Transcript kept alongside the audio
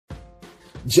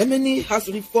Germany has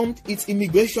reformed its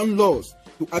immigration laws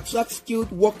to attract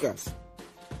skilled workers.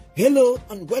 Hello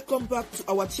and welcome back to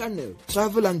our channel,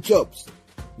 Travel and Jobs.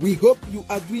 We hope you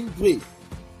are doing great.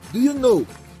 Do you know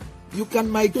you can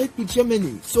migrate to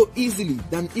Germany so easily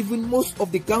than even most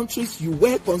of the countries you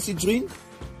were considering?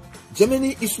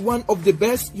 Germany is one of the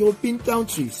best European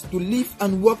countries to live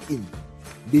and work in.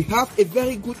 They have a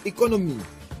very good economy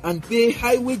and pay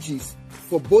high wages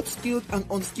for both skilled and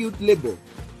unskilled labor.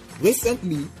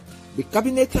 Recently, the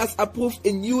cabinet has approved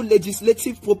a new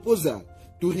legislative proposal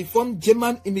to reform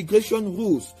German immigration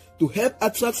rules to help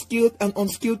attract skilled and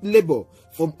unskilled labor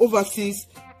from overseas,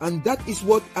 and that is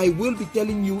what I will be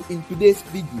telling you in today's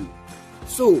video.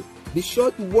 So, be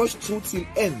sure to watch through till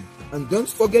end and don't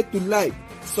forget to like,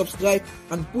 subscribe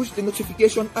and push the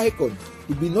notification icon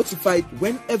to be notified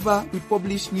whenever we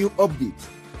publish new updates.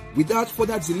 Without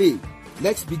further delay,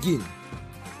 let's begin.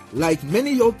 Like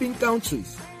many European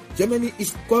countries, Germany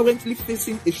is currently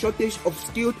facing a shortage of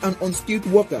skilled and unskilled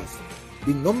workers.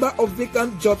 The number of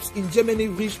vacant jobs in Germany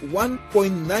reached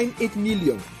 1.98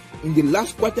 million in the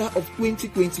last quarter of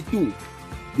 2022,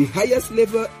 the highest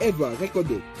level ever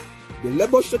recorded. The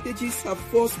labor shortages have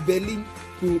forced Berlin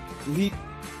to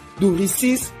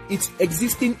resist its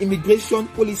existing immigration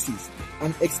policies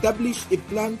and establish a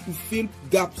plan to fill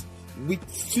gaps with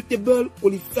suitable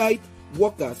qualified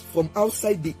workers from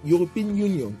outside the European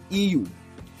Union (EU).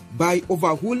 By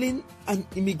overhauling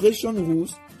immigration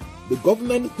rules, the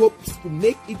government hopes to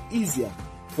make it easier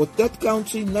for third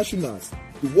country nationals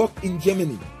to work in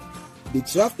Germany. The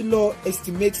draft law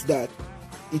estimates that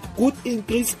it could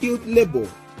increase skilled labor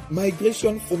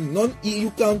migration from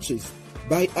non-EU countries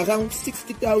by around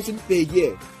 60,000 per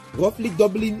year, roughly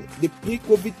doubling the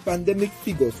pre-COVID pandemic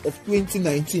figures of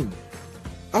 2019.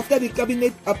 After the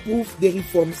cabinet approved the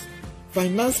reforms,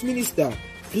 Finance Minister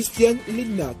Christian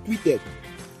Lindner tweeted,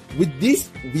 "With this,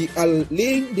 we are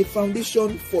laying the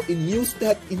foundation for a new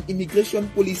start in immigration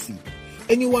policy.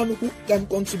 Anyone who can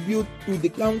contribute to the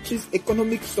country's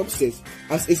economic success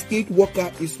as a skilled worker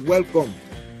is welcome."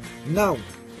 Now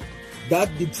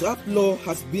that the draft law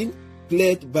has been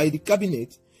cleared by the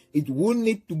cabinet, it will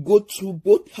need to go through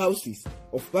both houses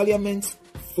of parliament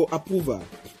for approval.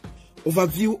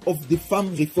 Overview of the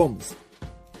farm reforms.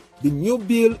 The new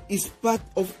bill is part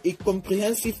of a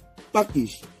comprehensive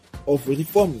package of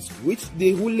reforms which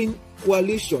the ruling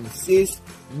coalition says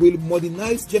will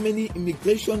modernize Germany's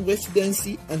immigration,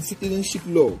 residency and citizenship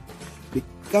law. The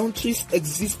country's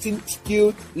existing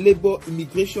skilled labor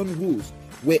immigration rules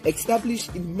were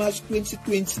established in March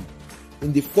 2020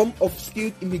 in the form of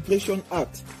Skilled Immigration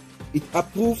Act. It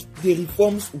approved the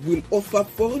reforms will offer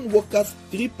foreign workers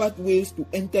three pathways to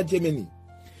enter Germany.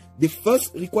 The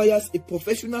first requires a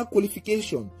professional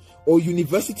qualification or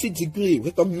university degree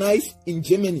recognized in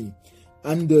Germany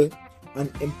and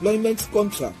an employment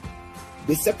contract.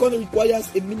 The second requires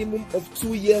a minimum of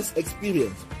 2 years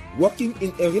experience working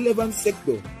in a relevant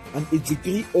sector and a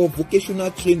degree or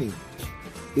vocational training.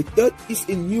 The third is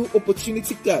a new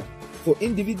opportunity card for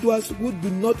individuals who do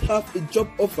not have a job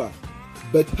offer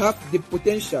but have the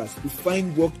potential to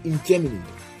find work in Germany.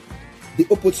 The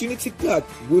opportunity card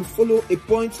will follow a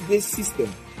point-based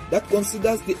system that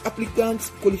considers the applicant's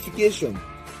qualification,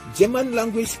 German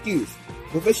language skills,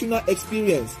 professional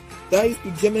experience, ties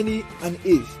to Germany and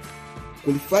age.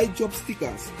 Qualified job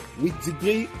seekers with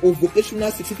degree or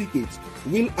vocational certificates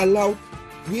will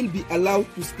be allowed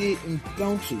to stay in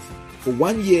countries for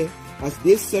 1 year as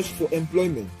they search for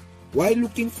employment. While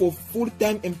looking for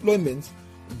full-time employment,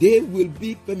 they will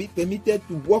be permitted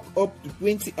to work up to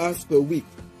 20 hours per week.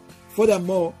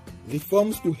 Furthermore,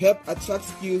 reforms to help attract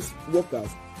skilled workers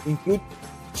include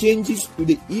changes to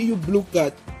the EU Blue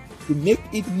Card to make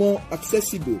it more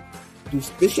accessible to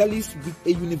specialists with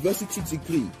a university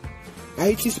degree.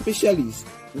 IT specialists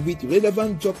with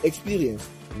relevant job experience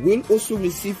will also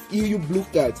receive EU Blue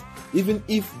Cards even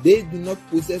if they do not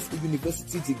possess a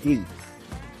university degree.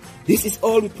 This is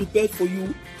all we prepared for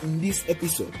you in this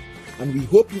episode, and we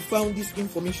hope you found this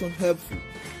information helpful.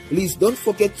 Please don't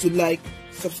forget to like,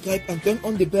 subscribe and turn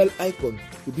on the bell icon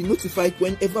to be notified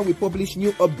whenever we publish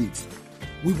new updates.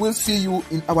 We will see you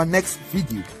in our next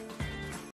video.